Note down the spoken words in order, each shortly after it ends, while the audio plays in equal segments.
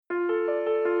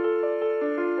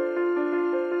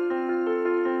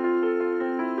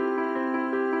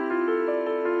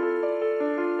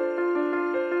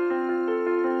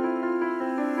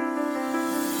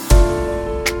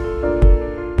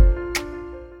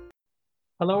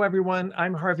Hello, everyone.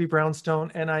 I'm Harvey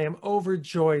Brownstone, and I am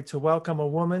overjoyed to welcome a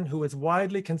woman who is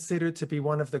widely considered to be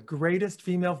one of the greatest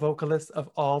female vocalists of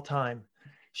all time.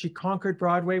 She conquered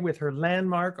Broadway with her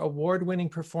landmark award-winning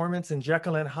performance in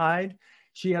Jekyll and Hyde.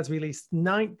 She has released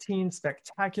 19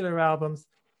 spectacular albums,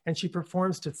 and she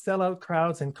performs to sellout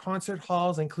crowds in concert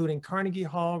halls, including Carnegie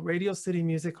Hall, Radio City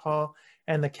Music Hall,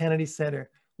 and the Kennedy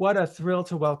Center. What a thrill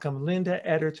to welcome Linda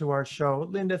Eder to our show.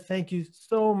 Linda, thank you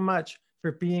so much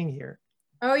for being here.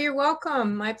 Oh, you're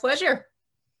welcome. My pleasure.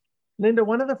 Linda,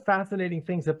 one of the fascinating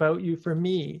things about you for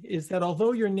me is that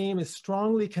although your name is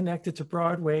strongly connected to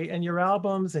Broadway and your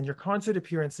albums and your concert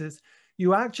appearances,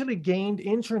 you actually gained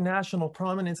international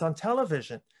prominence on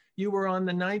television. You were on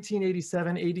the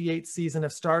 1987-88 season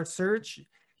of Star Search.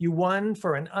 You won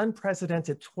for an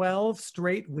unprecedented 12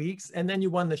 straight weeks, and then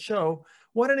you won the show.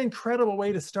 What an incredible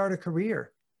way to start a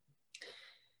career.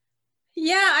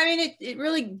 Yeah, I mean, it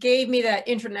really gave me that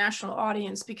international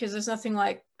audience because there's nothing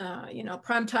like,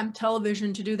 primetime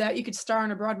television to do that. You could star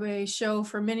in a Broadway show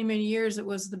for many, many years. It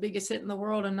was the biggest hit in the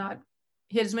world and not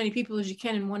hit as many people as you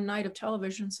can in one night of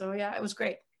television. So yeah, it was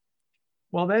great.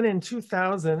 Well, then in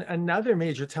 2000, another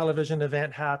major television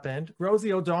event happened.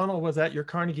 Rosie O'Donnell was at your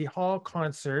Carnegie Hall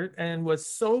concert and was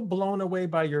so blown away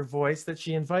by your voice that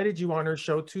she invited you on her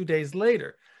show 2 days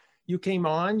later. You came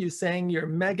on, you sang your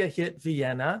mega hit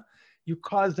Vienna. You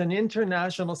caused an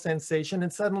international sensation,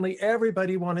 and suddenly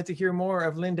everybody wanted to hear more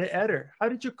of Linda Eder. How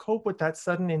did you cope with that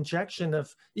sudden injection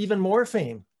of even more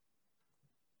fame?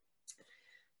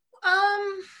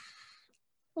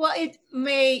 Well, it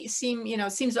may seem,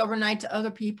 it seems overnight to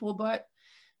other people, but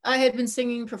I had been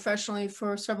singing professionally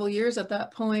for several years at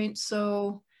that point.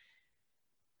 So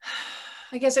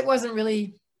I guess it wasn't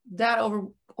really that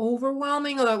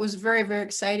overwhelming, although it was very, very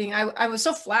exciting. I was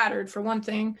so flattered, for one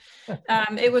thing.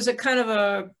 It was a kind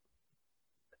of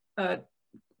a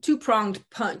two-pronged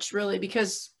punch, really,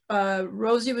 because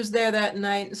Rosie was there that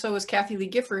night, and so was Kathie Lee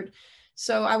Gifford.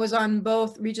 So I was on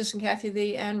both Regis and Kathie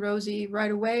Lee and Rosie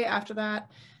right away after that.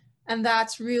 And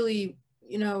that's really,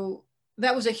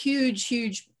 that was a huge,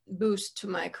 huge boost to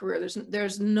my career.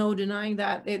 There's no denying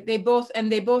that. They both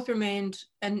remained,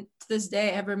 and to this day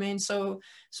have remained so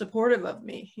supportive of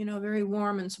me, very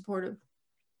warm and supportive.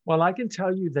 Well, I can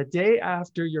tell you the day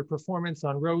after your performance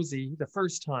on Rosie, the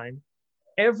first time,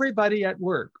 everybody at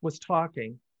work was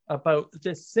talking about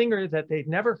this singer that they'd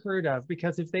never heard of,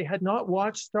 because if they had not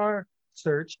watched Star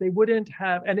Search, they wouldn't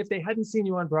have, and if they hadn't seen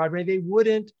you on Broadway, they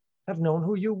wouldn't have known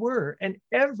who you were. And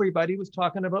everybody was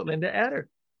talking about Linda Eder.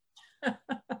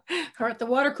 Or at the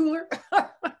water cooler.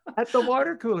 At the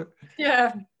water cooler.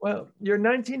 Yeah. Well, your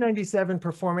 1997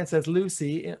 performance as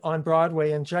Lucy on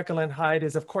Broadway in Jekyll and Hyde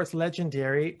is, of course,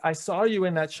 legendary. I saw you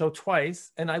in that show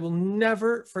twice, and I will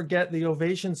never forget the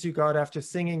ovations you got after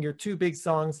singing your two big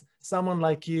songs, Someone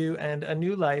Like You and A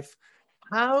New Life.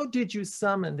 How did you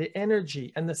summon the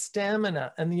energy and the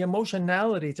stamina and the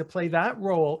emotionality to play that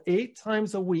role 8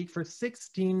 times a week for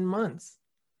 16 months?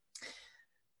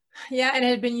 Yeah, and it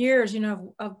had been years,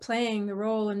 of playing the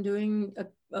role and doing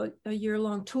a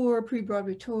year-long tour,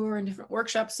 pre-Broadway tour, and different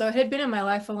workshops. So it had been in my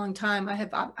life a long time. I have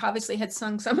obviously had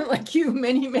sung Someone Like You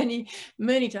many, many,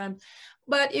 many times.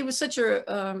 But it was such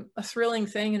a thrilling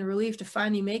thing and a relief to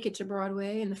finally make it to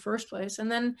Broadway in the first place.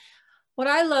 And then what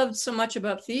I loved so much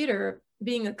about theater,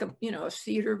 being a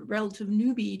theater relative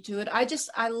newbie to it,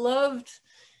 I loved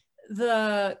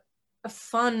the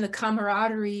fun, the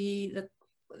camaraderie, the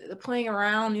playing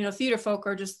around. Theater folk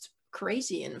are just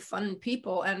crazy and fun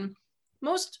people, and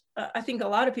I think a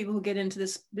lot of people who get into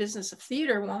this business of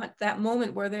theater want that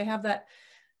moment where they have that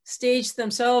stage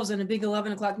themselves in a big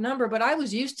 11 o'clock number. But I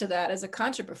was used to that as a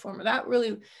concert performer. That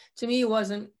really, to me,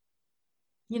 wasn't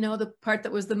the part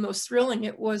that was the most thrilling.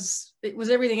 It was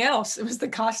everything else. It was the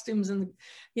costumes and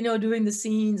doing the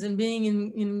scenes and being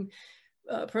in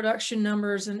production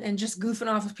numbers and just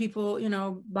goofing off with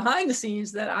people behind the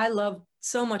scenes that I love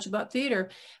so much about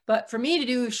theater. But for me to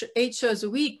do 8 shows a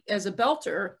week as a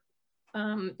belter,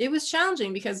 it was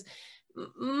challenging because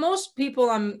most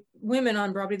women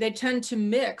on Broadway, they tend to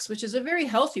mix, which is a very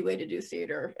healthy way to do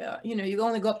theater. You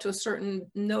only go up to a certain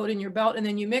note in your belt and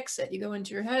then you mix it, you go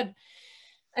into your head.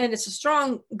 And it's a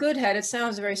strong, good head. It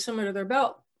sounds very similar to their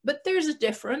belt, but there's a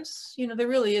difference. There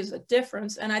really is a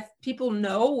difference. And people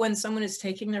know when someone is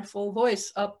taking their full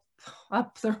voice up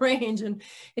the range, and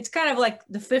it's kind of like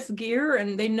the 5th gear,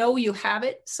 and they know you have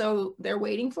it, so they're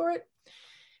waiting for it.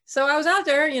 So I was out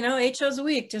there, 8 shows a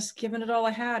week, just giving it all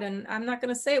I had. And I'm not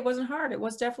going to say it wasn't hard. It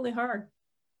was definitely hard.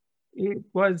 It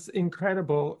was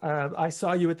incredible. I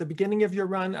saw you at the beginning of your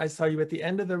run. I saw you at the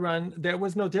end of the run. There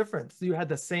was no difference. You had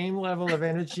the same level of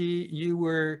energy. You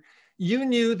You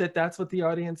knew that that's what the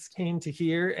audience came to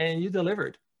hear, and you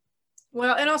delivered.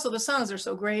 Well, and also the songs are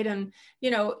so great, and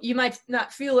you might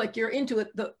not feel like you're into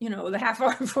it the half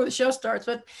hour before the show starts,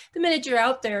 but the minute you're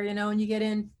out there, and you get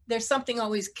in, there's something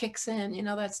always kicks in,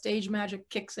 that stage magic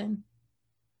kicks in.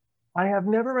 I have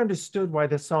never understood why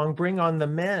the song Bring On the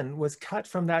Men was cut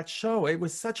from that show. It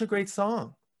was such a great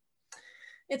song.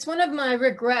 It's one of my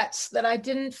regrets that I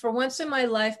didn't, for once in my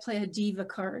life, play a diva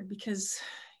card, because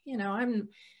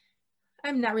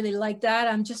I'm not really like that.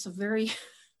 I'm just a very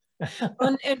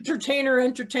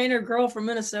entertainer girl from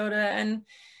Minnesota, and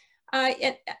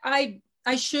I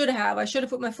should have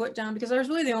put my foot down, because I was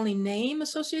really the only name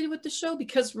associated with the show,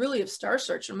 because really of Star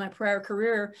Search in my prior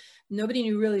career, nobody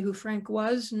knew really who Frank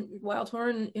was. And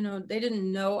Wildhorn, they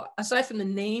didn't know, aside from the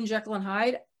name Jekyll and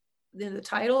Hyde, the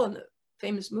title and the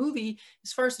famous movie.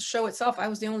 As far as the show itself, I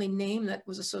was the only name that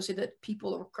was associated that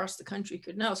people across the country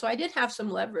could know. So I did have some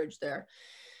leverage there,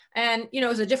 and it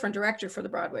was a different director for the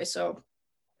Broadway, so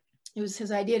it was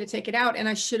his idea to take it out, and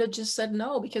I should have just said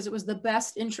no, because it was the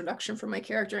best introduction for my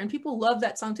character, and people love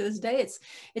that song to this day.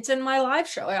 It's in my live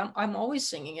show. I'm always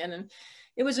singing it, and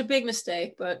it was a big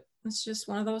mistake, but it's just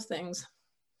one of those things.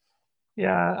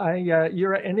 Yeah,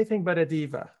 you're anything but a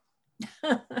diva.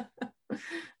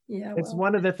 Yeah, it's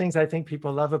one of the things I think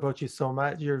people love about you so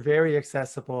much. You're very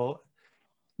accessible.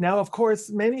 Now, of course,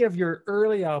 many of your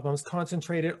early albums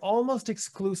concentrated almost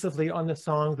exclusively on the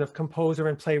songs of composer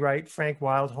and playwright Frank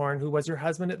Wildhorn, who was your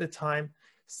husband at the time.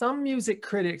 Some music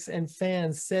critics and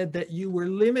fans said that you were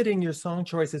limiting your song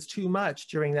choices too much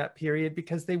during that period,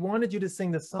 because they wanted you to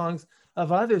sing the songs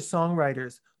of other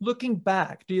songwriters. Looking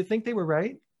back, do you think they were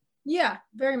right? Yeah,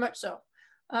 very much so.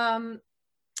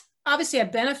 Obviously I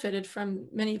benefited from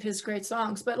many of his great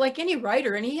songs, but like any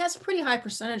writer, and he has a pretty high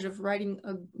percentage of writing,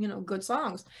 good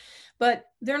songs, but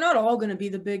they're not all going to be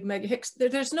the big mega hits.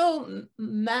 There's no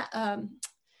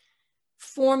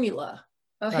formula.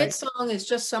 A hit song is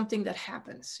just something that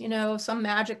happens, some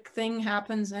magic thing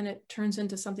happens and it turns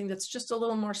into something that's just a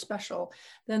little more special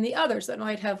than the others that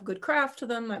might have good craft to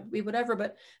them, might be whatever,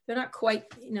 but they're not quite,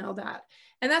 that.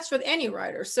 And that's with any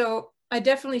writer. So I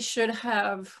definitely should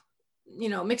have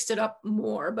mixed it up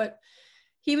more, but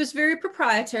he was very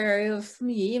proprietary of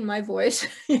me and my voice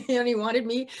and he wanted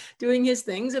me doing his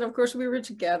things, and of course we were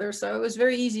together, so it was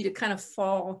very easy to kind of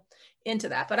fall into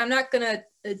that. But I'm not going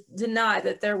to deny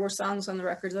that there were songs on the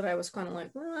record that I was kind of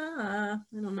like, I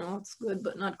don't know, it's good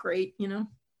but not great,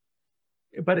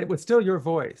 But it was still your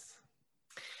voice.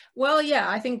 Well, yeah,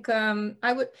 I think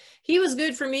he was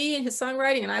good for me and his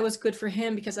songwriting, and I was good for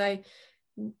him, because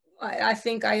I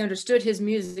think I understood his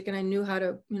music and I knew how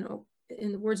to,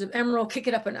 in the words of Emerald, kick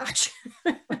it up a notch.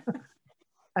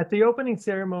 At the opening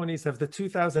ceremonies of the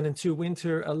 2002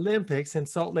 Winter Olympics in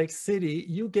Salt Lake City,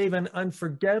 you gave an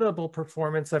unforgettable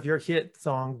performance of your hit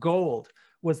song, Gold.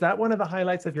 Was that one of the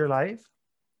highlights of your life?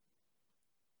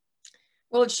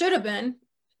 Well, it should have been.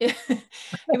 It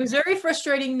was a very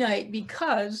frustrating night,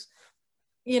 because,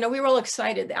 we were all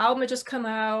excited. The album had just come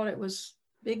out. It was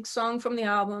a big song from the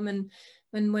album.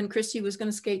 And when Christy was going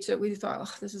to skate to it, we thought,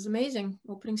 oh, this is amazing,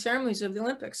 opening ceremonies of the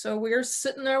Olympics. So we were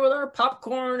sitting there with our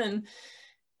popcorn,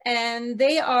 and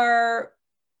they are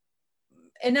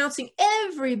announcing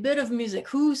every bit of music,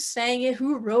 who sang it,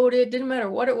 who wrote it, didn't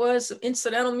matter what it was,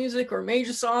 incidental music or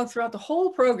major song. Throughout the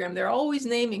whole program, they're always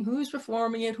naming who's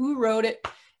performing it, who wrote it.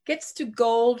 Gets to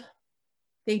Gold,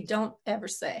 they don't ever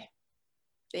say.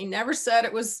 They never said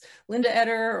it was Linda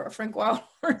Eder or Frank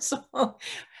Wildhorn song.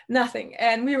 Nothing.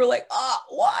 And we were like, oh,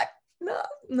 what?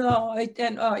 No.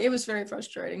 It was very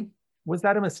frustrating. Was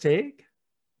that a mistake?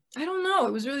 I don't know.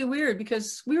 It was really weird,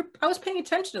 because I was paying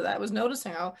attention to that. I was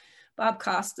noticing how Bob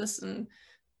Costas and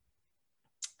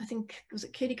I think, was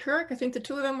it Katie Couric? I think the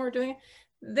two of them were doing it.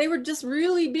 They were just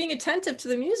really being attentive to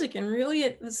the music and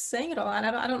really saying it all. And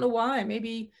I don't know why.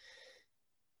 Maybe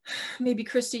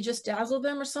Christy just dazzled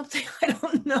them or something. I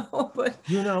don't know, but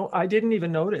I didn't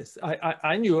even notice.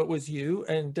 I knew it was you,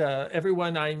 and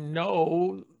everyone I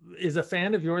know is a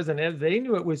fan of yours, and they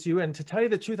knew it was you. And to tell you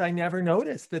the truth, I never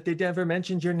noticed that they never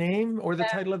mentioned your name or the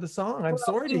title of the song. I'm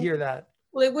sorry to hear that.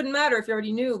 Well, it wouldn't matter if you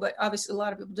already knew, but obviously a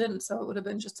lot of people didn't. So it would have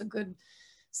been just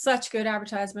such good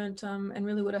advertisement, and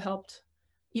really would have helped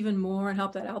even more and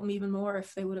helped that album even more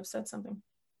if they would have said something.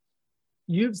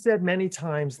 You've said many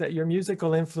times that your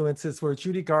musical influences were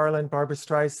Judy Garland, Barbra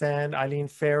Streisand, Eileen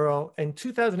Farrell. In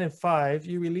 2005,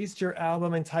 you released your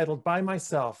album entitled By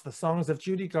Myself, the songs of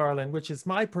Judy Garland, which is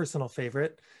my personal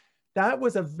favorite. That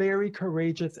was a very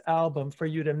courageous album for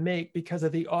you to make because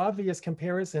of the obvious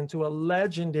comparison to a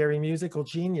legendary musical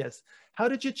genius. How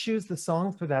did you choose the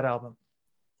songs for that album?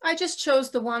 I just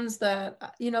chose the ones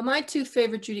that, my two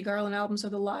favorite Judy Garland albums are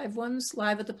the live ones,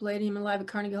 Live at the Palladium and Live at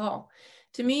Carnegie Hall.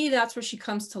 To me, that's where she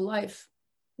comes to life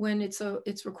when it's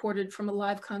recorded from a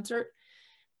live concert.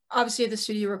 Obviously, the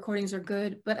studio recordings are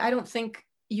good, but I don't think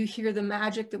you hear the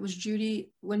magic that was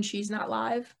Judy when she's not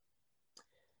live.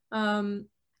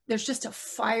 There's just a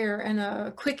fire and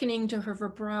a quickening to her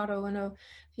vibrato, and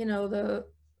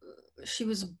she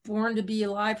was born to be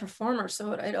a live performer.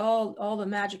 So it all the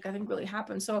magic, I think, really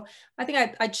happened. So I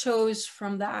think I chose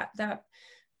from that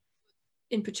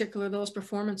in particular, those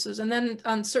performances. And then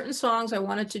on certain songs, I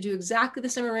wanted to do exactly the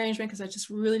same arrangement because I just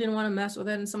really didn't want to mess with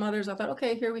it. And some others I thought,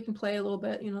 okay, here we can play a little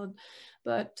bit,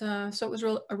 but so it was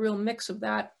a real mix of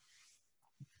that.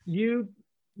 You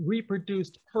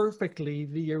reproduced perfectly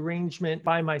the arrangement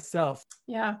By Myself.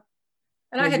 Yeah.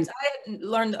 And I had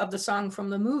learned of the song from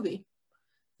the movie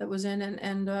that was in,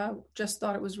 and just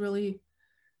thought it was really,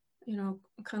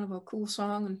 kind of a cool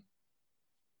song,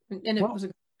 and it was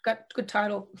got good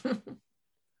title.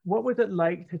 What was it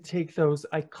like to take those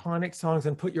iconic songs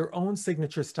and put your own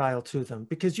signature style to them?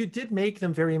 Because you did make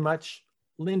them very much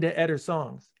Linda Eder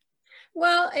songs.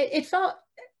 Well,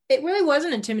 it really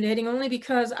wasn't intimidating, only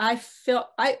because I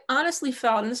honestly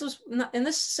felt,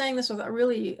 and saying this without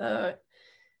really,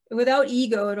 without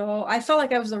ego at all, I felt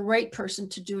like I was the right person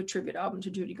to do a tribute album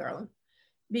to Judy Garland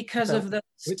because of the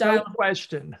style. Without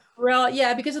question. Well,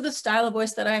 yeah, because of the style of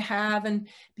voice that I have, and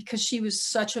because she was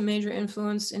such a major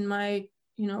influence in my,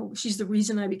 she's the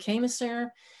reason I became a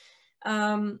singer.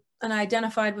 And I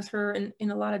identified with her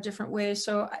in a lot of different ways.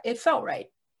 So it felt right.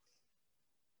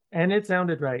 And it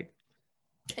sounded right.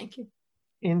 Thank you.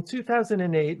 In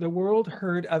 2008, the world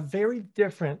heard a very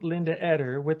different Linda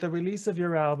Eder with the release of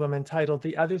your album entitled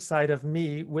The Other Side of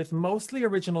Me, with mostly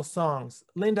original songs.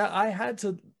 Linda, I had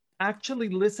to actually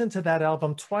listen to that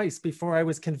album twice before I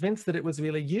was convinced that it was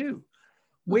really you.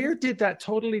 Where did that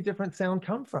totally different sound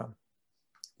come from?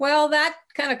 Well, that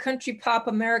kind of country pop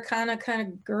Americana kind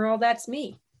of girl, that's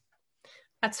me.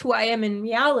 That's who I am in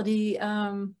reality.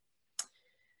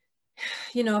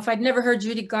 If I'd never heard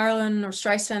Judy Garland or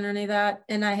Streisand or any of that,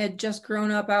 and I had just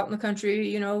grown up out in the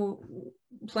country,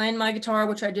 playing my guitar,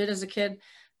 which I did as a kid.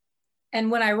 And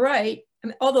when I write,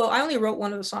 although I only wrote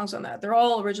one of the songs on that, they're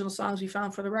all original songs we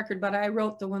found for the record, but I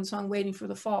wrote the one song, Waiting for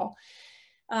the Fall.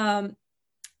 When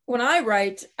I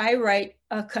write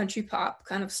a country pop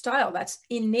kind of style. That's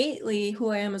innately who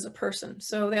I am as a person.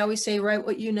 So they always say, write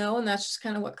what you know, and that's just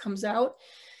kind of what comes out.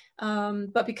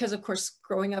 But because, of course,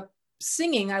 growing up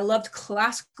singing, I loved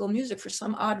classical music for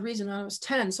some odd reason when I was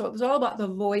 10. So it was all about the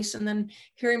voice. And then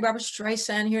hearing Barbra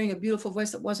Streisand, hearing a beautiful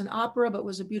voice that wasn't opera, but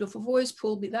was a beautiful voice,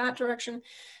 pulled me that direction.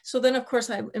 So then, of course,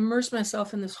 I immersed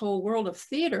myself in this whole world of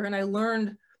theater, and I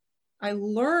learned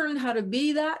how to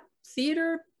be that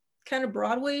theater kind of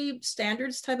Broadway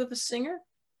standards type of a singer.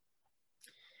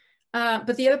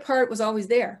 But the other part was always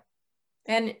there.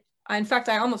 And in fact,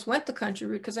 I almost went the country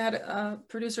route because I had a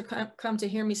producer come to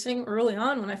hear me sing early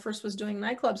on when I first was doing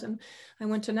nightclubs. And I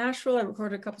went to Nashville, I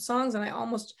recorded a couple songs, and I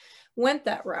almost went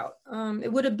that route.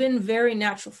 It would have been very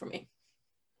natural for me.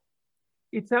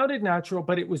 It sounded natural,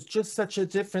 but it was just such a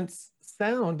different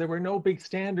sound. There were no big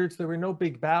standards. There were no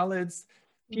big ballads.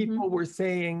 People were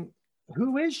saying,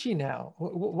 who is she now?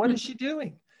 What is she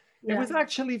doing? Yeah. It was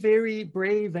actually very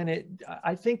brave, and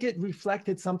I think it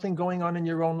reflected something going on in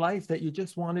your own life, that you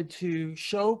just wanted to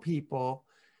show people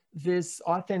this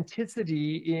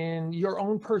authenticity in your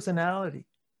own personality.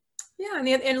 Yeah,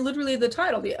 and literally the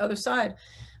title, The Other Side.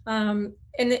 And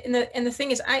the thing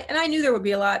is, I knew there would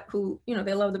be a lot who,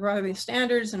 they love the Broadway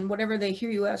standards, and whatever they hear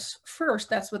you as first,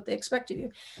 that's what they expect of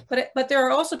you. But there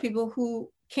are also people who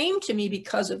came to me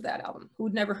because of that album,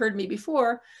 who'd never heard me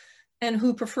before, and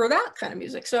who prefer that kind of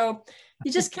music. So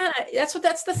you just kind of,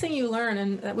 that's the thing you learn.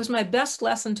 And that was my best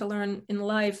lesson to learn in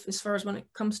life, as far as when it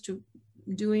comes to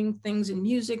doing things in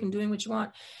music and doing what you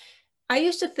want. I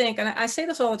used to think, and I say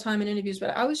this all the time in interviews, but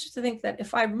I always used to think that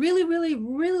if I really, really,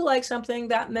 really like something,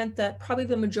 that meant that probably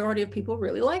the majority of people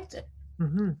really liked it.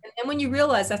 And then when you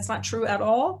realize that's not true at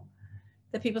all,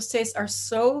 that people's tastes are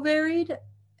so varied,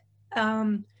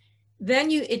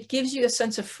 then it gives you a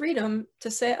sense of freedom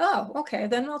to say, oh, okay,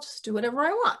 then I'll just do whatever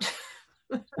I want.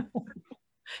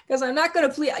 Because I'm not going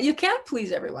to please, you can't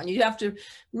please everyone. You have to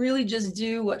really just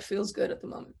do what feels good at the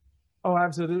moment. Oh,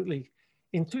 absolutely.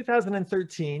 In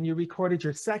 2013, you recorded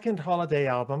your second holiday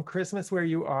album, Christmas Where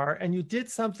You Are, and you did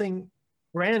something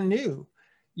brand new.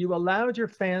 You allowed your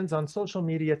fans on social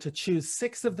media to choose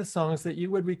 6 of the songs that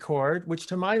you would record, which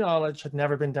to my knowledge had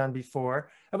never been done before.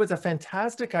 It was a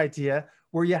fantastic idea.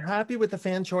 Were you happy with the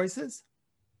fan choices?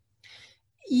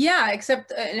 Yeah,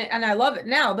 except, and I love it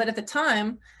now, but at the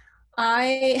time,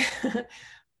 I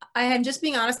I am just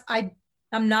being honest. I'm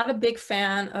not a big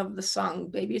fan of the song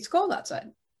 "Baby It's Cold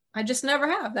Outside." I just never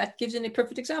have. That gives you a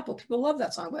perfect example. People love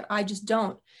that song, but I just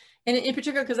don't. And in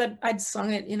particular, because I'd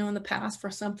sung it, in the past for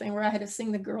something where I had to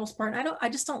sing the girl's part. And I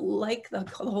just don't like the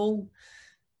whole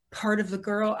part of the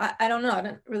girl. I don't know. I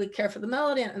don't really care for the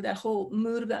melody and that whole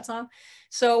mood of that song.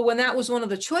 So when that was one of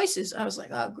the choices, I was like,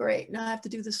 oh, great. Now I have to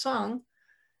do the song.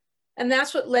 And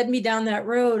that's what led me down that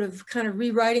road of kind of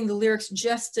rewriting the lyrics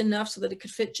just enough so that it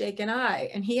could fit Jake and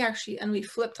I. And we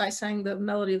flipped. I sang the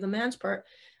melody of the man's part,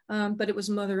 but it was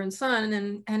mother and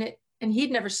son, and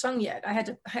he'd never sung yet. I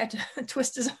had to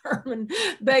twist his arm and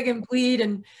beg and plead,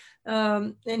 and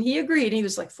he agreed. He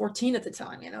was like 14 at the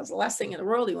time. It was the last thing in the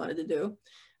world he wanted to do.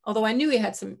 Although I knew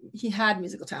he had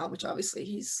musical talent, which obviously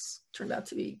he's turning out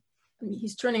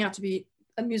to be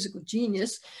a musical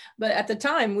genius. But at the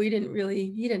time, he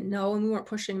didn't know, and we weren't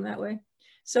pushing that way.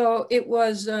 So it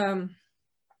was,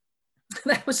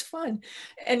 that was fun.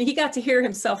 And he got to hear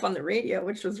himself on the radio,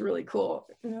 which was really cool,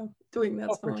 doing that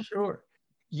song. For sure.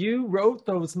 You wrote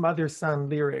those mother-son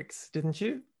lyrics, didn't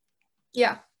you?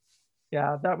 Yeah.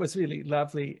 Yeah, that was really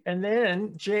lovely. And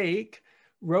then Jake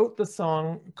wrote the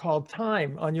song called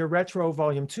Time on your Retro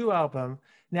Volume 2 album.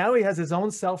 Now he has his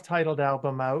own self-titled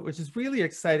album out, which is really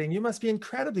exciting. You must be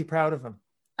incredibly proud of him.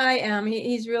 I am.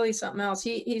 He's really something else.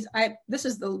 This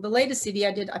is the latest CD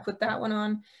I did. I put that one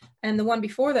on. And the one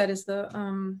before that is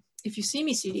the If You See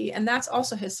Me CD. And that's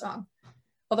also his song.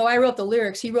 Although I wrote the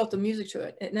lyrics, he wrote the music to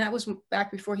it. And that was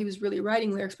back before he was really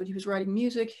writing lyrics, but he was writing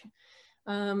music.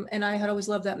 And I had always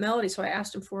loved that melody. So I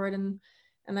asked him for it. And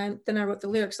then I wrote the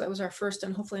lyrics. That was our first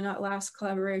and hopefully not last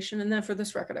collaboration. And then for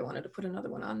this record, I wanted to put another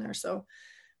one on there. So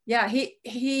yeah,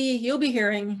 you'll be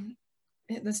hearing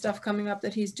the stuff coming up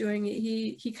that he's doing.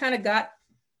 He kind of got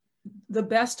the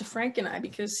best of Frank and I,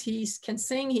 because he can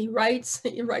sing, he writes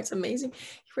amazing.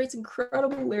 He writes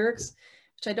incredible lyrics,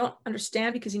 which I don't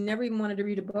understand because he never even wanted to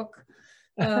read a book.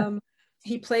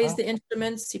 He plays the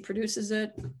instruments, he produces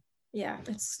it. Yeah,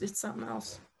 it's something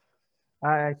else.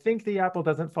 I think the apple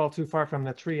doesn't fall too far from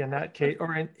the tree in that case,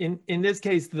 or in this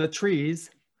case, the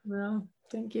trees. Well,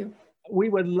 thank you. We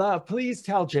would love, please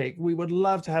tell Jake, we would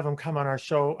love to have him come on our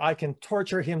show. I can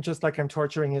torture him just like I'm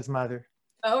torturing his mother.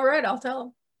 All right, I'll tell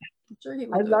him. I'm sure he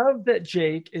will. I love that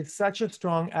Jake is such a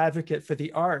strong advocate for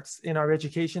the arts in our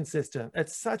education system.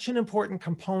 It's such an important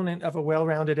component of a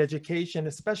well-rounded education,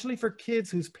 especially for kids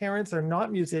whose parents are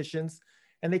not musicians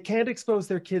and they can't expose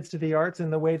their kids to the arts in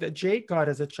the way that Jake got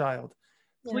as a child.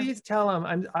 Yeah. Please tell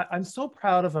him I'm so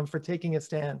proud of him for taking a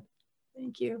stand.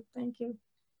 Thank you. Thank you.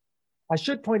 I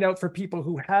should point out for people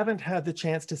who haven't had the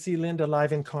chance to see Linda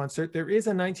live in concert, there is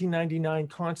a 1999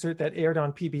 concert that aired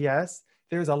on PBS.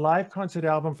 There's a live concert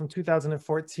album from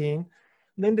 2014.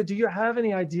 Linda, do you have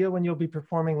any idea when you'll be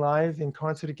performing live in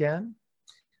concert again?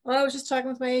 Well, I was just talking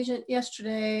with my agent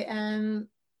yesterday, and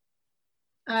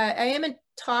I am in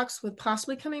talks with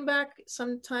possibly coming back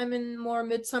sometime in more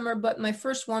midsummer, but my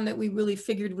first one that we really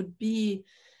figured would be,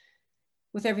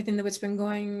 with everything that's been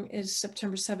going, is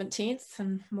September 17th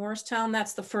in Morristown.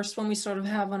 That's the first one we sort of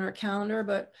have on our calendar,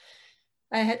 but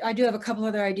I do have a couple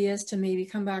other ideas to maybe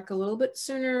come back a little bit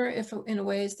sooner, if in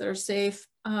ways that are safe.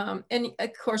 And of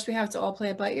course we have to all play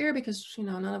it by ear, because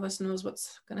none of us knows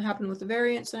what's going to happen with the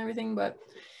variants and everything. But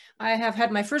I have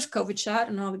had my first COVID shot,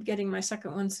 and I'll be getting my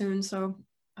second one soon. So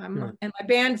and my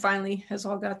band finally has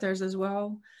all got theirs as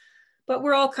well. But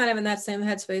we're all kind of in that same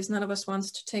headspace. None of us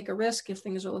wants to take a risk if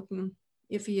things are looking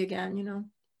iffy again,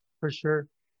 For sure.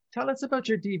 Tell us about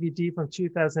your DVD from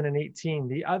 2018,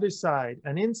 The Other Side,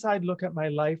 an inside look at my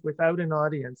life without an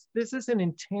audience. This is an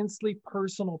intensely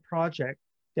personal project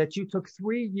that you took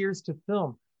 3 years to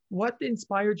film. What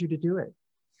inspired you to do it?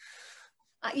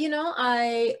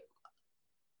 I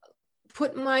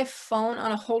put my phone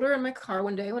on a holder in my car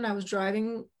one day when I was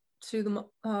driving to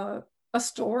a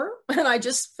store, and I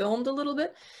just filmed a little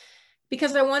bit,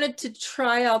 because I wanted to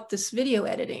try out this video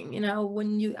editing.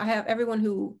 I have everyone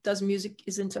who does music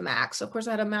is into Mac. So of course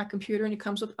I had a Mac computer, and it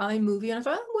comes with iMovie, and I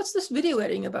thought, what's this video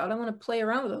editing about? I want to play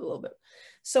around with it a little bit.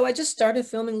 So I just started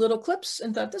filming little clips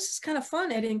and thought, this is kind of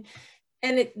fun editing.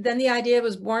 And then the idea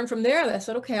was born from there. I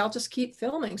said, okay, I'll just keep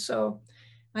filming. So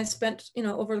I spent,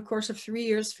 over the course of 3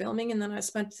 years filming, and then I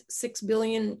spent 6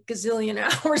 billion gazillion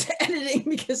hours editing,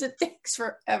 because it takes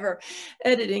forever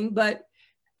editing. But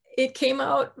it came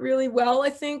out really well. I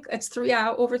think it's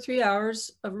over 3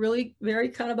 hours of really very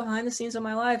kind of behind the scenes of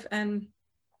my life. And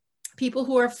people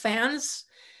who are fans,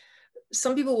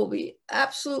 some people will be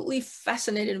absolutely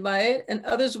fascinated by it, and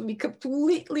others will be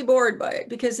completely bored by it,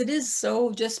 because it is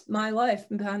so just my life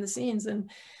behind the scenes.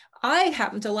 And I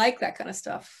happen to like that kind of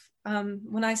stuff.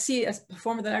 when I see a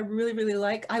performer that I really, really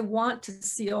like, I want to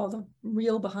see all the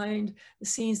real behind the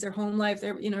scenes, their home life,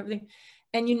 their, everything.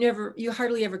 And you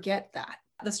hardly ever get that.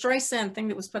 The Streisand thing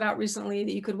that was put out recently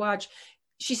that you could watch,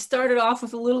 she started off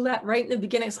with a little of that right in the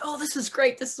beginning. It's, oh, this is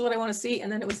great. This is what I want to see.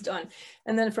 And then it was done.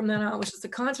 And then from then on, it was just a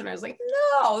concert. I was like,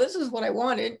 no, this is what I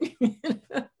wanted.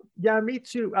 Yeah, me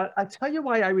too. I'll tell you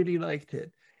why I really liked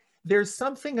it. There's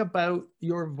something about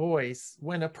your voice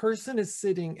when a person is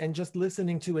sitting and just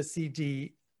listening to a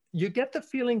CD, you get the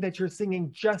feeling that you're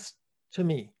singing just to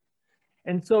me.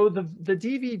 And so the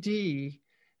DVD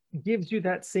gives you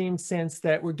that same sense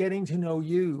that we're getting to know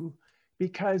you,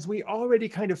 because we already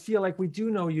kind of feel like we do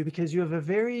know you, because you have a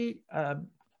very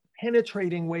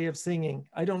penetrating way of singing.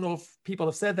 I don't know if people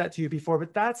have said that to you before,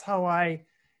 but that's how I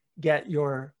get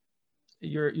your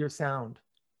sound.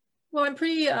 Well, I'm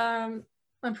pretty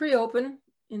open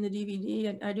in the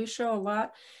DVD. I do show a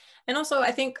lot. And also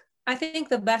I think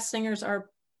the best singers are,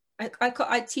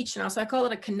 I teach now, so I call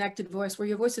it a connected voice, where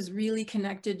your voice is really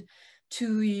connected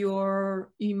to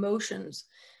your emotions.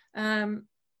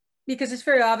 Because it's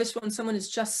very obvious when someone is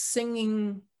just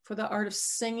singing for the art of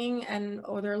singing,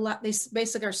 or they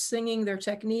basically are singing their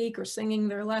technique or singing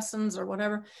their lessons or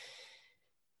whatever,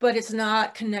 but it's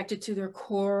not connected to their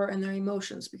core and their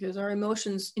emotions, because our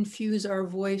emotions infuse our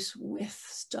voice with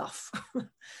stuff.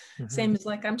 Mm-hmm. Same as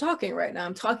like I'm talking right now.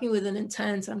 I'm talking with an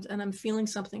intent, and I'm feeling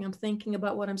something. I'm thinking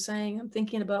about what I'm saying. I'm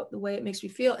thinking about the way it makes me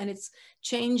feel, and it's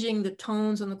changing the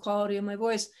tones and the quality of my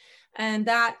voice. And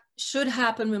that should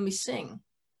happen when we sing.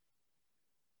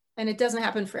 And it doesn't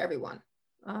happen for everyone,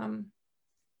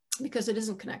 because it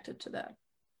isn't connected to that.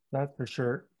 That's for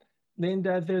sure.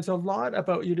 Linda, there's a lot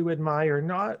about you to admire,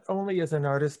 not only as an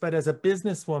artist, but as a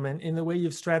businesswoman, in the way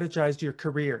you've strategized your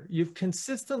career. You've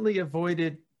consistently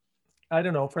avoided, I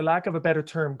don't know, for lack of a better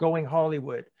term, going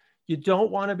Hollywood. You don't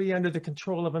want to be under the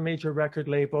control of a major record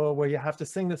label where you have to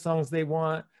sing the songs they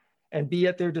want and be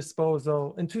at their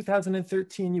disposal. In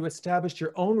 2013, you established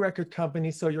your own record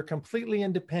company, so you're completely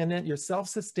independent, you're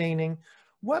self-sustaining.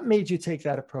 What made you take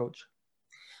that approach?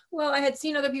 Well, I had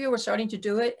seen other people were starting to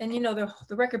do it, and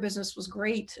the record business was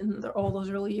great in all those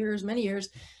early years, many years.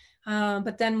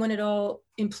 But then when it all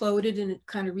imploded and it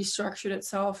kind of restructured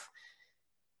itself,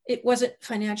 it wasn't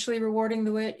financially rewarding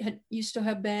the way it had used to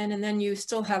have been. And then you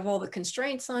still have all the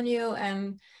constraints on you.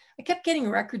 And I kept getting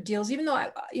record deals, even though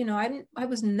I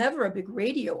was never a big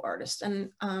radio artist, and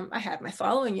I had my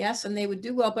following, yes, and they would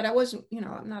do well, but I wasn't,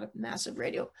 I'm not a massive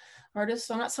radio artist,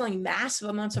 so I'm not selling massive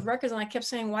amounts of records. And I kept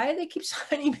saying, why do they keep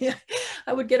signing me?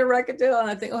 I would get a record deal and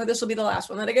I'd think, oh, this will be the last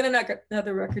one. Then I get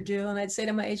another record deal, and I'd say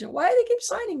to my agent, why do they keep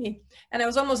signing me? And I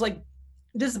was almost like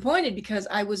disappointed, because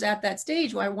I was at that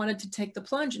stage where I wanted to take the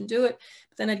plunge and do it,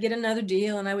 but then I'd get another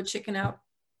deal and I would chicken out.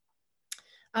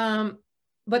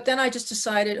 But then I just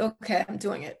decided, okay, I'm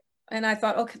doing it. And I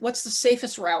thought, okay, what's the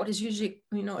safest route? Is usually,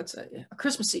 it's a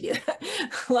Christmas CD.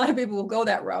 A lot of people will go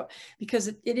that route because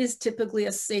it is typically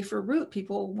a safer route.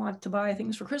 People want to buy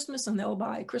things for Christmas and they'll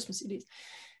buy Christmas CDs.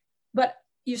 But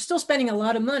you're still spending a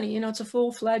lot of money. It's a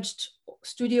full-fledged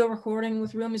studio recording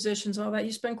with real musicians, all that.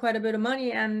 You spend quite a bit of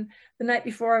money. And the night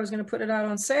before I was going to put it out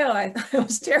on sale, I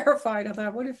was terrified. I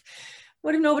thought, what if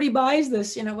nobody buys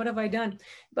this? What have I done?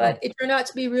 But it turned out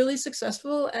to be really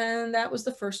successful. And that was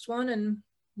the first one. And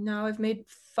now I've made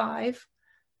 5,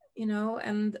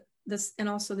 and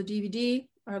also the DVD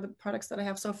are the products that I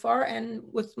have so far. And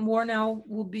with more now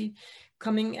will be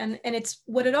coming. And it's,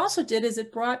 what it also did is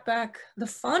it brought back the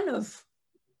fun of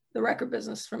the record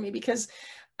business for me, because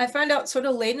I found out sort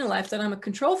of late in life that I'm a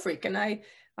control freak. And I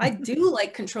do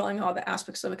like controlling all the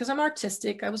aspects of it, because I'm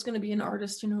artistic. I was going to be an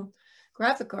artist,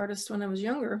 graphic artist when I was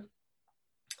younger.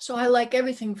 So I like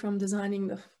everything from designing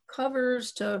the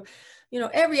covers to,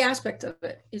 every aspect of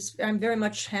it I'm very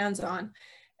much hands-on,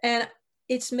 and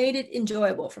it's made it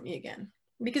enjoyable for me again.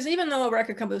 Because even though a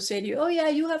record company will say to you, oh yeah,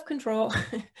 you have control,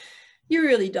 you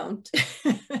really don't.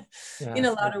 Yeah, in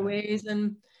a lot of ways.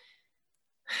 And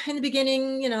in the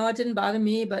beginning, it didn't bother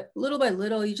me, but little by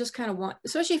little, you just kind of want,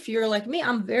 especially if you're like me,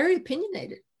 I'm very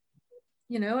opinionated,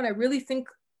 and I really think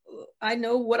I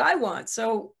know what I want.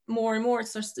 So more and more it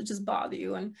starts to just bother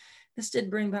you. And this did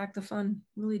bring back the fun,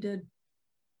 really did.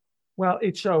 Well,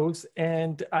 it shows.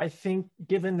 And I think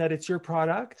given that it's your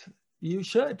product, you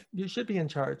should be in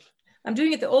charge. I'm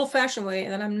doing it the old fashioned way,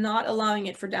 and I'm not allowing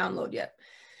it for download yet.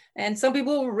 And some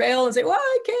people will rail and say,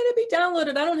 why can't it be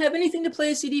downloaded? I don't have anything to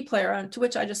play a CD player on. To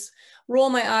which I just roll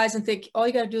my eyes and think, all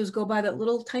you got to do is go buy that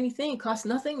little tiny thing. It costs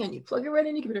nothing, and you plug it right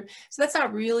in your computer. So that's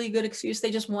not really a good excuse.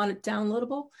 They just want it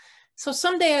downloadable. So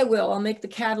someday I will. I'll make the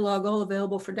catalog all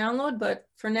available for download, but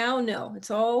for now, no.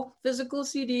 It's all physical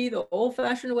CD, the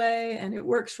old-fashioned way, and it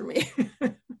works for me.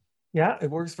 Yeah, it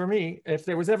works for me. If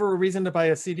there was ever a reason to buy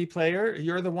a CD player,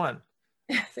 you're the one.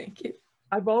 Thank you.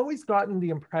 I've always gotten the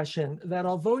impression that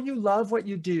although you love what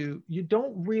you do, you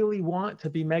don't really want to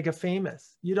be mega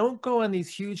famous. You don't go on these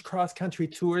huge cross-country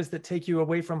tours that take you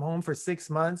away from home for 6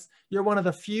 months. You're one of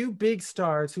the few big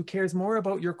stars who cares more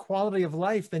about your quality of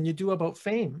life than you do about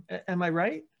fame. Am I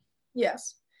right?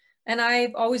 Yes. And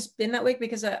I've always been that way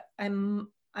because I'm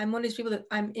one of these people that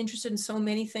I'm interested in so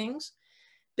many things,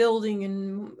 building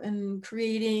and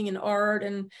creating and art,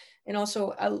 and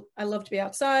also I love to be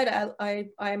outside.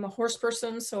 I'm a horse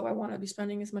person, so I want to be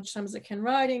spending as much time as I can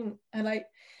riding. And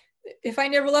if I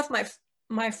never left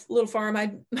my little farm,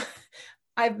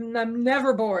 I'm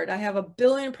never bored. I have a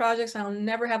billion projects. I'll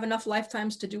never have enough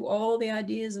lifetimes to do all the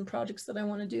ideas and projects that I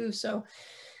want to do. So,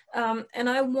 and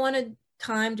I wanted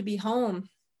time to be home.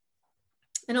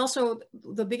 And also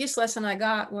the biggest lesson I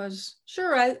got was,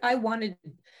 sure, I wanted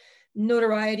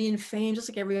notoriety and fame, just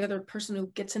like every other person who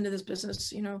gets into this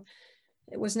business. You know,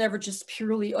 it was never just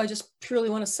purely, I just purely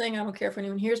want to sing. I don't care if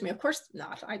anyone hears me. Of course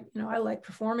not. I like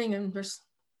performing, and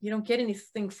you don't get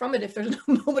anything from it if there's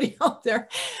nobody out there,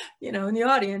 in the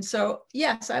audience. So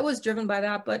yes, I was driven by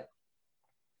that, but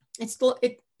it's still,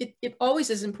 it always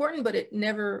is important, but it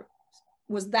never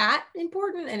was that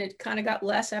important. And it kind of got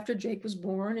less after Jake was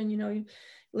born, and,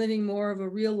 living more of a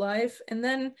real life. And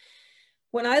then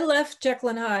when I left Jekyll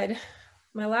and Hyde,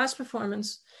 my last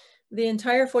performance, the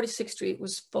entire 46th Street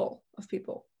was full of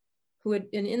people who had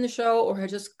been in the show or had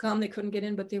just come. They couldn't get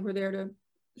in, but they were there to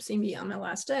see me on my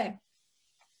last day.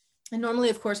 And normally,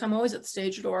 of course, I'm always at the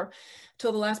stage door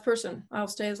till the last person. I'll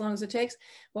stay as long as it takes.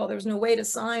 Well, there was no way to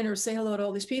sign or say hello to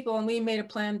all these people. And we made a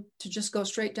plan to just go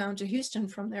straight down to Houston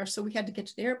from there. So we had to get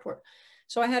to the airport.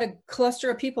 So I had a cluster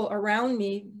of people around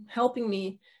me, helping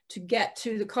me to get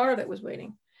to the car that was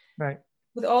waiting. Right.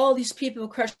 With all these people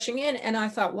crushing in. And I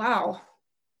thought, wow,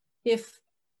 if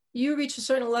you reach a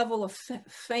certain level of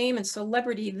fame and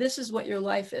celebrity, this is what your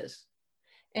life is.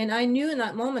 And I knew in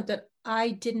that moment that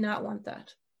I did not want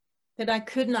that I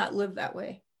could not live that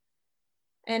way.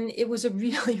 And it was a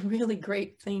really, really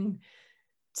great thing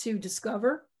to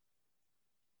discover,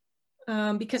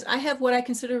 because I have what I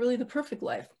consider really the perfect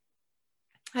life.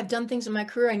 I've done things in my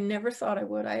career I never thought I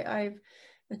would. I've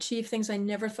achieved things I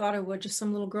never thought I would, just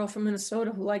some little girl from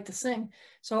Minnesota who liked to sing.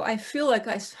 So I feel like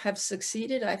I have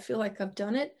succeeded. I feel like I've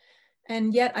done it.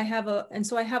 And yet I have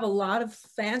a lot of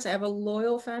fans. I have a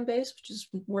loyal fan base, which is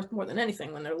worth more than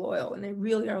anything when they're loyal, and they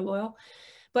really are loyal.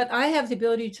 But I have the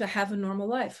ability to have a normal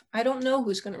life. I don't know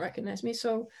who's going to recognize me.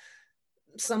 So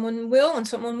someone will and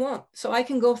someone won't. So I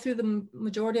can go through the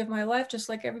majority of my life just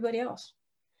like everybody else.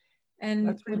 And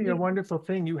that's really a wonderful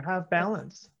thing. You have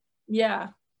balance. Yeah.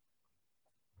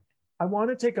 I want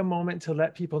to take a moment to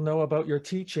let people know about your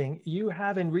teaching. You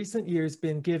have in recent years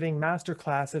been giving master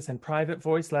classes and private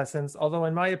voice lessons, although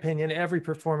in my opinion, every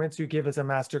performance you give is a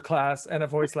master class and a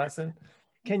voice lesson.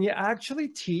 Can you actually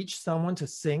teach someone to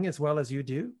sing as well as you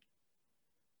do?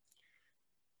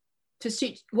 To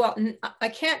teach, well, I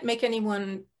can't make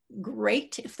anyone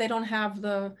great if they don't have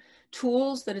the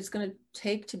tools that it's going to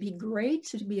take to be great,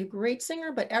 to be a great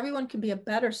singer, but everyone can be a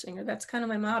better singer. That's kind of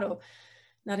my motto.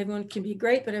 Not everyone can be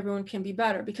great, but everyone can be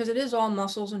better, because it is all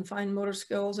muscles and fine motor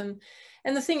skills. And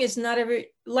the thing is,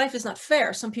 life is not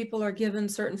fair. Some people are given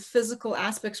certain physical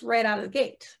aspects right out of the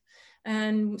gate.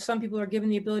 And some people are given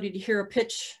the ability to hear a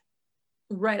pitch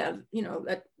right out of,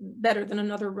 that better than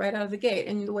another right out of the gate.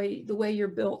 And the way you're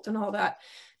built and all that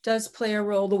does play a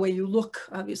role. The way you look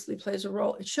obviously plays a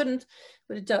role. It shouldn't,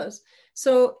 but it does.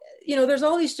 So, there's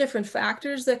all these different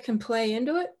factors that can play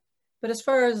into it. But as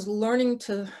far as learning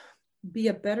to be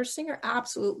a better singer,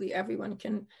 absolutely everyone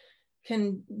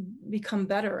can become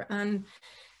better. And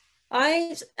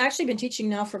I've actually been teaching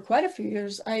now for quite a few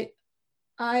years.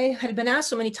 I had been asked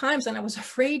so many times, and I was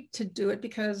afraid to do it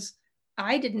because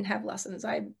I didn't have lessons.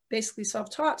 I basically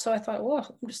self-taught. So I thought, oh,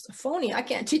 I'm just a phony. I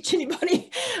can't teach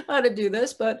anybody how to do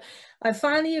this. But I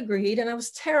finally agreed, and I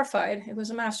was terrified. It was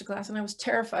a masterclass, and I was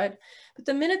terrified. But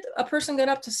the minute a person got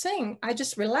up to sing, I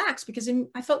just relaxed, because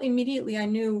I felt immediately I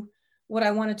knew what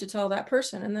I wanted to tell that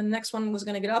person. And the next one was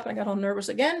going to get up, and I got all nervous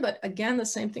again. But again, the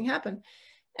same thing happened.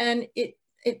 And it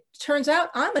turns out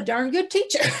I'm a darn good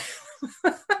teacher.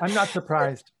 I'm not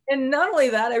surprised. And not only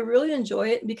that, I really enjoy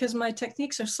it because my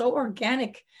techniques are so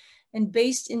organic and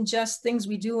based in just things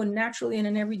we do and naturally in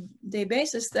an everyday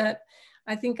basis that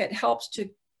I think it helps to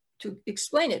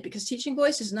explain it, because teaching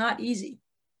voice is not easy.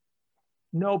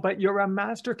 No, but you're a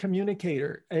master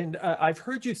communicator. And I've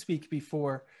heard you speak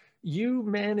before. you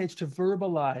manage to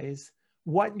verbalize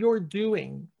what you're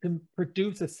doing to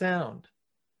produce a sound.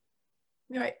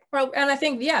 Right. Well, and I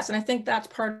think, yes, and I think that's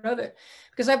part of it,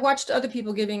 because I've watched other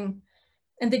people giving,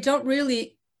 and they don't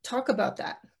really talk about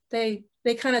that.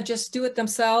 They kind of just do it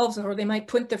themselves, or they might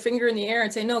point their finger in the air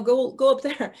and say, no, go up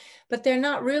there. But they're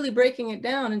not really breaking it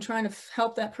down and trying to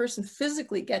help that person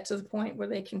physically get to the point where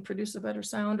they can produce a better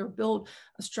sound or build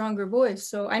a stronger voice.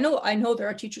 So I know there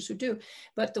are teachers who do,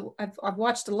 but I've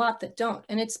watched a lot that don't.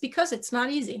 And it's because it's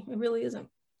not easy. It really isn't.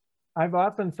 I've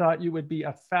often thought you would be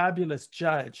a fabulous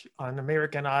judge on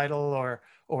American Idol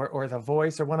or The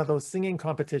Voice or one of those singing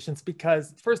competitions,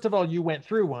 because first of all, you went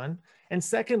through one. And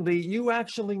secondly, you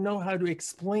actually know how to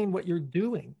explain what you're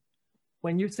doing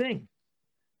when you sing.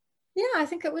 Yeah, I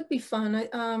think it would be fun.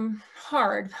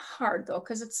 Hard though,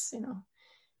 because it's,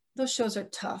 those shows are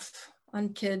tough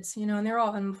on kids, and they're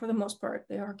all, and for the most part,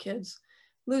 they are kids.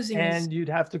 Losing and you'd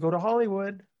have to go to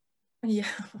Hollywood. Yeah.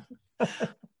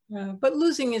 Yeah, but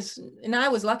losing is, and I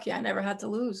was lucky. I never had to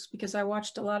lose because I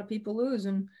watched a lot of people lose,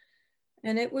 and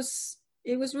it was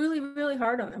really, really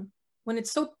hard on them. When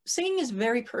it's singing is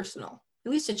very personal.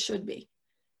 At least it should be.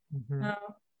 Mm-hmm.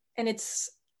 And it's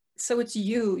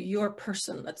your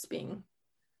person that's being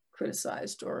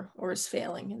criticized or is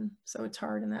failing, and so it's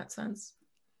hard in that sense.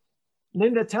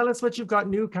 Linda, tell us what you've got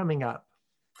new coming up.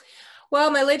 Well,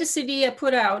 my latest CD I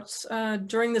put out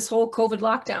during this whole COVID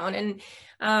lockdown, and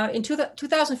in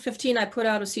 2015, I put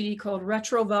out a CD called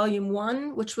Retro Volume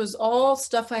 1, which was all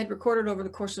stuff I had recorded over the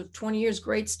course of 20 years,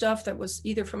 great stuff that was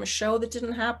either from a show that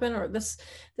didn't happen or this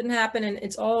didn't happen, and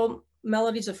it's all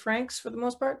melodies of Frank's for the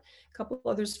most part. A couple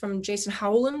others from Jason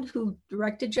Howland, who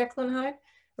directed Jekyll and Hyde,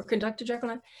 or conducted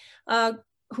Jekyll and Hyde,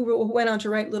 who went on to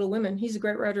write Little Women. He's a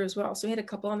great writer as well, so he had a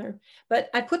couple on there. But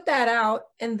I put that out,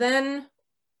 and then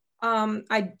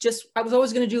I was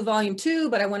always going to do volume 2,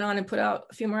 but I went on and put out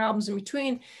a few more albums in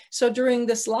between. So during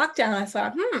this lockdown, I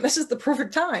thought, this is the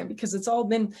perfect time because it's all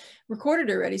been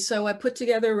recorded already. So I put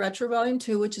together Retro Volume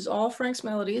 2, which is all Frank's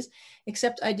melodies,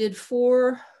 except I did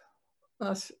 3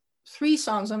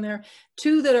 songs on there,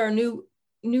 2 that are new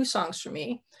songs for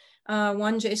me.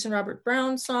 One Jason Robert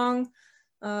Brown song,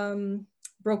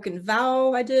 Broken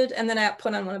Vow I did, and then I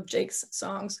put on one of Jake's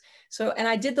songs. So, and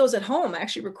I did those at home. I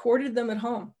actually recorded them at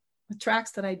home.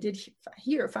 Tracks that I did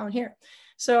found here.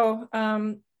 So,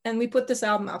 and we put this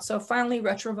album out. So finally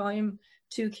Retro Volume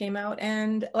 2 came out,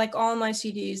 and like all my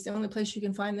CDs, the only place you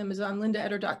can find them is on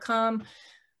lindaedder.com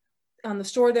on the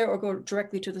store there, or go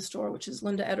directly to the store, which is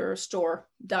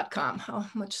lindaedderstore.com. How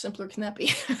much simpler can that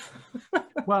be?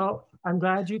 Well, I'm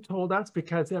glad you told us,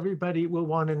 because everybody will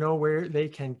want to know where they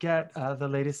can get the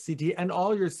latest CD and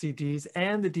all your CDs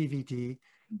and the DVD.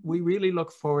 We really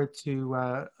look forward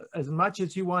to as much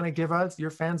as you want to give us,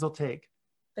 your fans will take.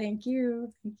 Thank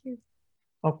you. Thank you.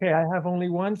 Okay, I have only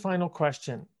one final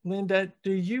question. Linda,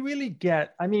 do you really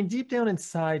get, I mean, deep down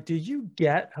inside, do you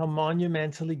get how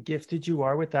monumentally gifted you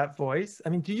are with that voice? I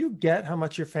mean, do you get how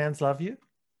much your fans love you?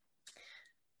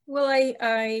 Well,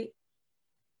 I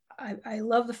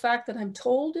love the fact that I'm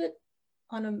told it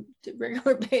on a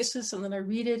regular basis, and then I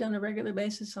read it on a regular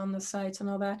basis on the sites and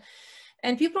all that.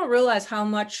 And people don't realize how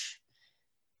much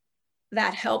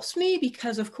that helps me,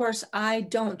 because of course I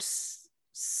don't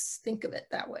think of it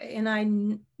that way. And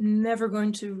I'm never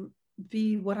going to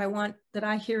be what I want, that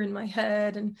I hear in my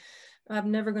head. And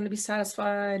I'm never going to be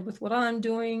satisfied with what I'm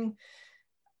doing.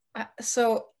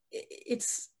 So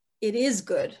it is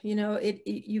good.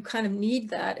 You kind of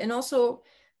need that. And also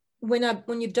when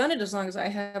you've done it as long as I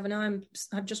have, and now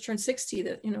I've just turned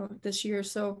 60 this year.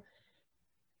 So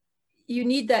you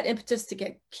need that impetus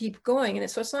to keep going. And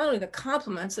so it's not only the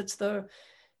compliments, it's the,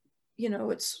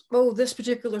 this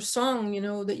particular song,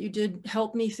 that you did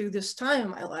help me through this time in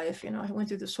my life. I went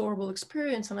through this horrible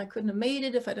experience and I couldn't have made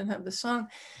it if I didn't have the song.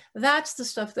 That's the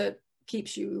stuff that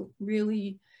keeps you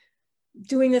really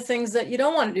doing the things that you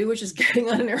don't want to do, which is getting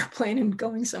on an airplane and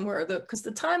going somewhere. Because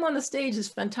the time on the stage is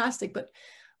fantastic, but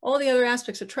all the other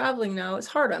aspects of traveling now is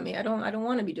hard on me. I don't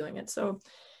want to be doing it. So,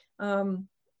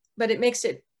 but it makes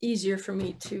it easier for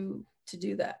me to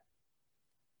do that.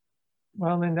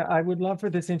 Well, Linda, I would love for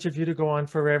this interview to go on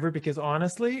forever, because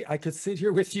honestly, I could sit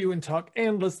here with you and talk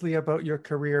endlessly about your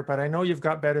career, but I know you've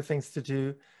got better things to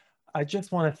do. I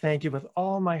just want to thank you with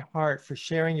all my heart for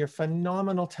sharing your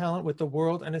phenomenal talent with the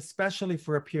world, and especially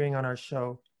for appearing on our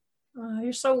show.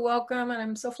 You're so welcome, and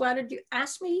I'm so flattered you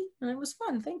asked me, and it was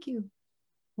fun. Thank you.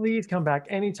 Please come back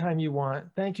anytime you want.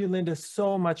 Thank you, Linda,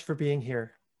 so much for being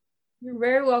here. You're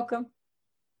very welcome.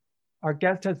 Our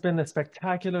guest has been the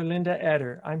spectacular Linda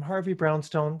Edder. I'm Harvey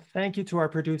Brownstone. Thank you to our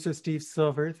producer, Steve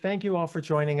Silver. Thank you all for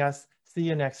joining us. See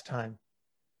you next time.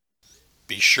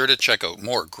 Be sure to check out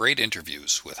more great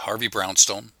interviews with Harvey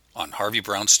Brownstone on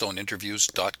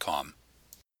harveybrownstoneinterviews.com.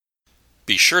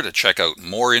 Be sure to check out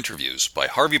more interviews by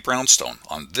Harvey Brownstone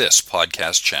on this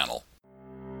podcast channel.